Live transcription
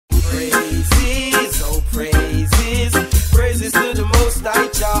Most High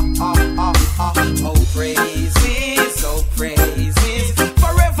Jah. Oh praises, oh praises,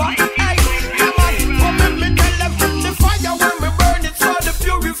 forever. Hey, come on, let me tell them the fire when we burn it's for the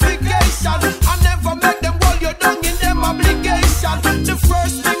purification. I never make them hold you down in them obligation. The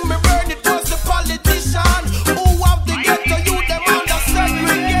first thing me burn it was the politician who have the ghetto youth them under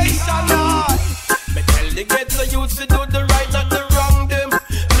segregation. Me tell the ghetto youth to do the right, not the wrong them.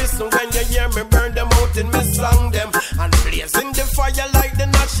 Listen when you hear me burn them out and me song them. And blazing the fire like the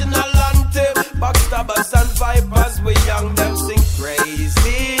national anthem. Backstabbers and vipers, we young them sing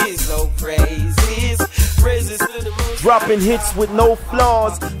praises, oh praises, praises to the most. Dropping hits with no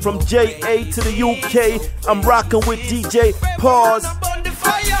flaws from JA to the UK. I'm rocking with DJ Pauze.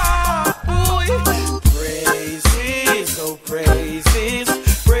 Praises, oh praises,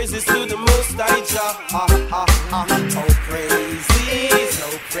 praises to the Most High Jah. Oh praises,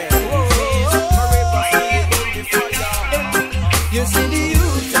 oh praises, forever in the fire. You see the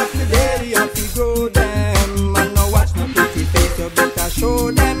youth of today, we have to grow them. And now watch no pretty face, you better show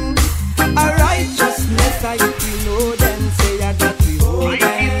them. A righteousness, I if we know them, say that we hold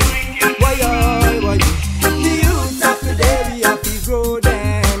them. Why, the youth of today, we have to grow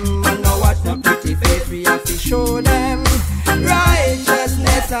them. And now watch no pretty face, we have to show them.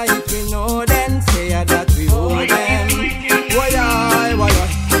 Righteousness, I if we know them, say that we hold them. Why,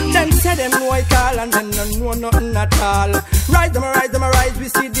 them say them know it all and them don't know nothing at all. Rise, we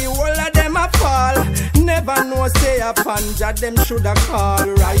see the whole of them a fall. Never know say a panja, them shoulda call.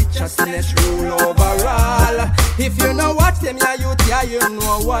 Righteousness rule over all. If you know what them ya youth, yeah, you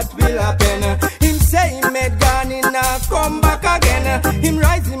know what will happen. Him say he made gone in come back again. Him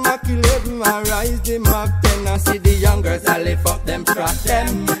rise him Mach 11 and rise the Mach 10. And see the young girls I lift up them, trap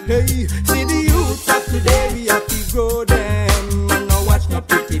them. Hey, see the youth of today, we have to grow them. And now watch no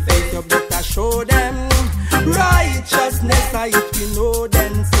pretty face, you better show them. Righteousness, I if you know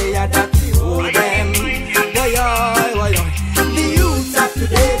them, say that we hold them. Why, the youth of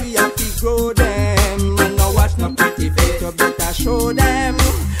today, we have to grow them. And now watch no pretty face, you better show them.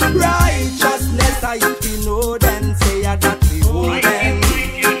 Righteousness, I if you know them, say that we hold them.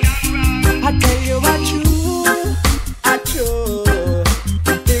 I tell you what I true.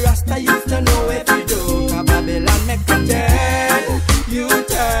 The Rasta used to know if you do. A Babylon make a turn, you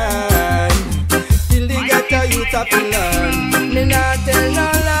turn. Till the ghetto youth have to learn. Me not tell no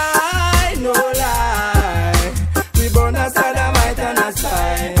lie, no lie. We born a sodomite and a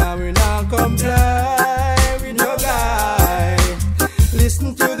spy, and we not comply with no guy.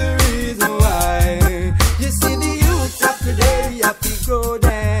 Listen to the reason why. You see the youth of today, we have to grow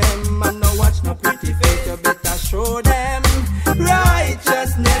them. And now watch no pretty face, you better show them.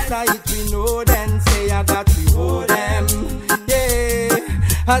 Righteousness, I if we know them, say that we hold them. Yeah,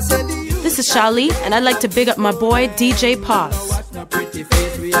 I said the youth. This is Shiloh, and I'd like to big up my boy DJ Pauze. Watch no pretty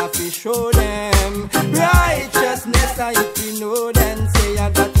face, we have to show them. Righteousness, I if we know them, say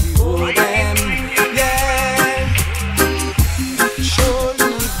that we hold them. Yeah, show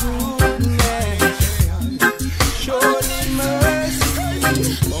me goodness, show me mercy.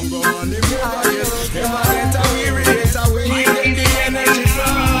 Bongo man, never get a weary, get away, get the energy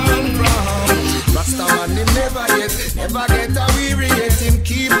from. Rasta man, never get a weary, get him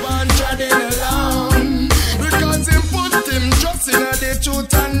keep on treading along. Because him put him trust in the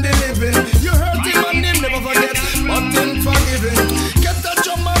truth and the living. You hurt him and him never forget, but him forgiving. Get the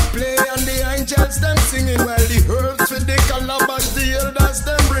drum and play and the angels them singing, while the herbs with the calabash, the elders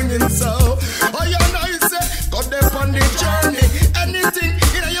them bringing. So, oh you know you say, got them on the journey. Anything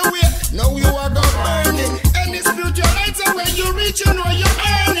in your way, now you are gonna burn it. Any spiritual lights when you reach, you know you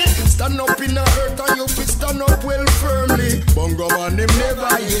earn it. Stand up in the earth and you fit stand up well firmly. Bongo man him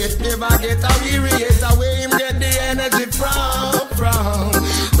never get a weary yet. Away him get the energy from.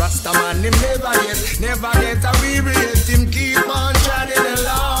 Rasta man him never get a weary yet. Him keep on treading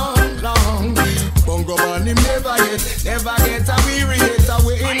along. Bongo man him never get a weary yet.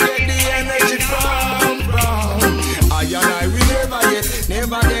 Away him get the energy from. I and I we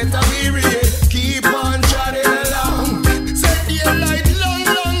never get a weary yet. Keep on treading along. Set the light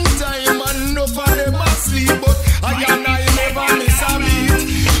long time and no for them asleep, but I and I never miss a beat.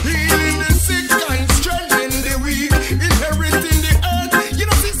 Healing the sick and strengthening the weak, inheriting the earth. You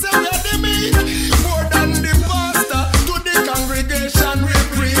know, sister, we are the meat. More than the pastor to the congregation we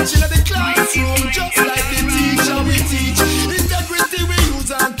preach. In the classroom, just like the teacher we teach. Integrity we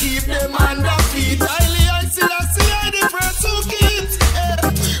use and keep them on the feet. Highly I Sellasie, I the first who keeps.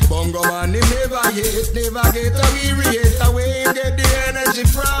 Bongo man, him never get a weary yet. Away him get the energy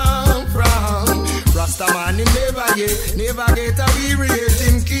from. Rasta man, him never get a weary yet.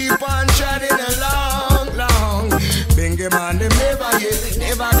 Him keep on treading along. Bingy man, him never get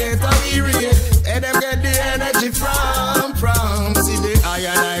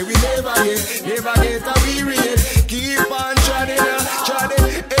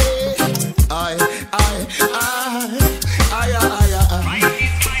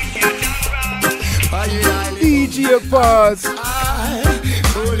DJ Pauze.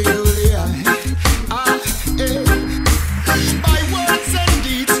 By words and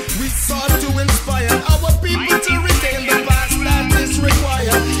deeds, we sought to inspire our people to retain the past that is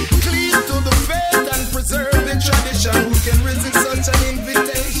required. Cleave to the faith and preserve the tradition. Who can resist such an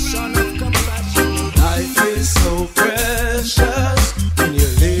invitation of compassion? Life is so precious when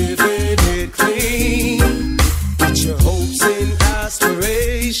you're living it clean. Put your hopes and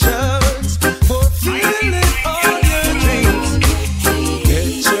aspirations, fulfilling all your dreams. Get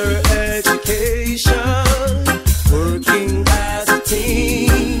your education, working as a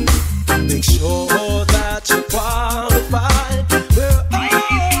team. Make sure that you're qualified. We're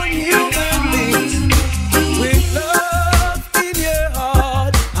all human beings. With love in your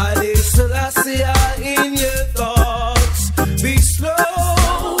heart, I lay Sellasie in your thoughts. Be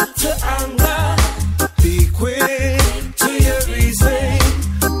slow to anger, be quick to your reason.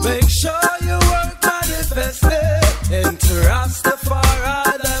 Make sure you work manifested, enter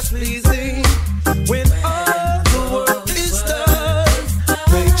Rastafari that's pleasing. When all the work is done,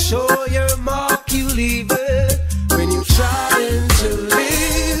 make sure your mark you leave it. When you're trying to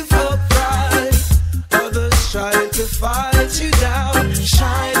live upright, others trying to fight you down.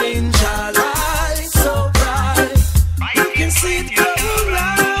 Shining your light so bright, you can see it go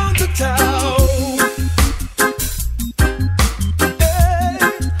around the town.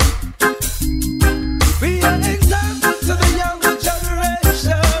 Be an example to the younger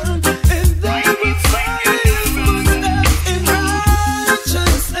generation, and they will follow your footsteps in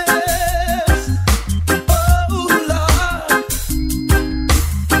righteousness. Oh Lord,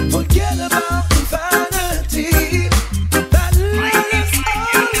 forget about the vanity that led us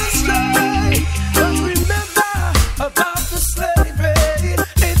all astray. But remember about the slavery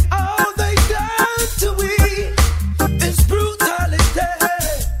and all they done to we. It's brutality.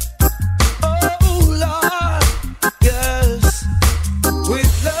 Oh Lord, yes.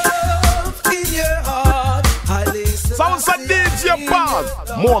 With love in your heart, I listen. Sounds like DJ Pauze.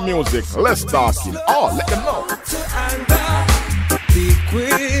 More music, less talking. Oh, let them know. To anger, be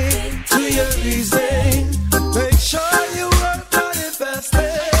quick to your reason. Make sure you work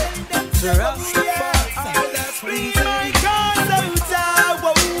manifested. To Rastafari, that's pleasing.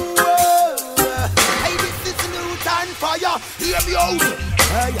 Hey, this is Lutan Fyah. Hear me out.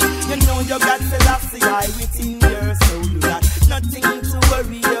 Hey, you know you got Sellasie within your soul. You got nothing to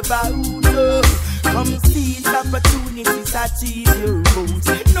worry about. Come seize opportunities, achieve your goals.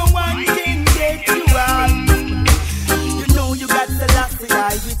 No one can get you out. You know you got Sellasie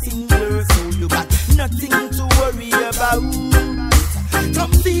within your soul. You got nothing to worry about.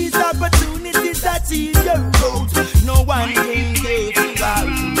 Come seize opportunities, achieve your goals. No one can get you out.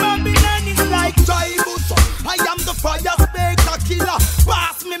 Babylon is like tribus. I am the fire speaker killer.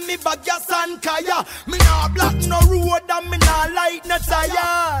 Pass me bag your sun kaya. Me nah block no road and me nah light no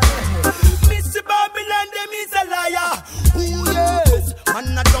tire. Mr. Babylon, them is a liar. Ooh yes,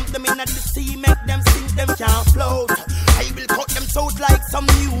 man I dump them in at the sea, make them sink, them can't float. I will cut them out like some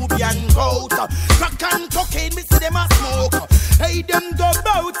Nubian goat. Crack and cocaine, me see them a smoke. Hey, them go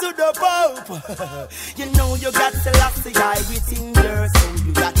bow to the Pope. You know you got Sellasie within your soul.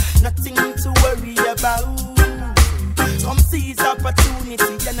 You got nothing to worry about. Come seize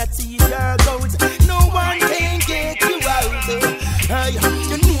opportunity and achieve your goals. No one can get you out. Hey,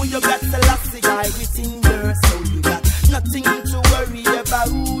 you know you got Sellasie within your soul. You got nothing to worry about.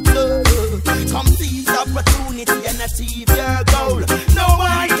 Come seize opportunity and achieve your goal. No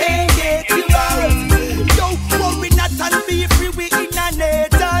one can get you out. Yo, worry not and be free. We in a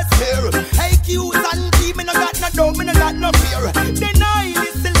nature's sphere. Hey, Q's and T, me no got no doubt, me no got no fear. Deny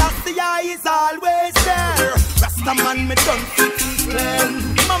this Sellasie is always there. Rasta man, me done fitting clear.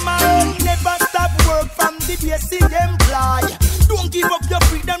 Mama never stop work from the day she employ. Don't give up your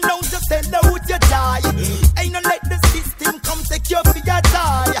freedom, don't just sell out your die. Ain't no let the system come take you for your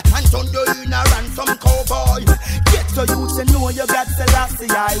die. And turn you in a ransom cowboy. Get so you to know you got Sellasie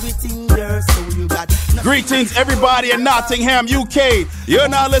within your soul. You got Greetings, everybody in Nottingham, UK. You're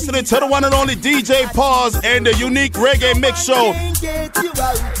now listening to the one and only DJ Pauze and the unique reggae mix show. Get you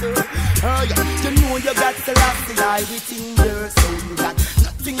out. You know you got Sellasie within your soul. You got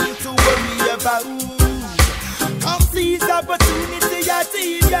nothing to worry about. Come seize opportunity,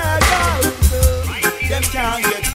 achieve your goals. Them can't get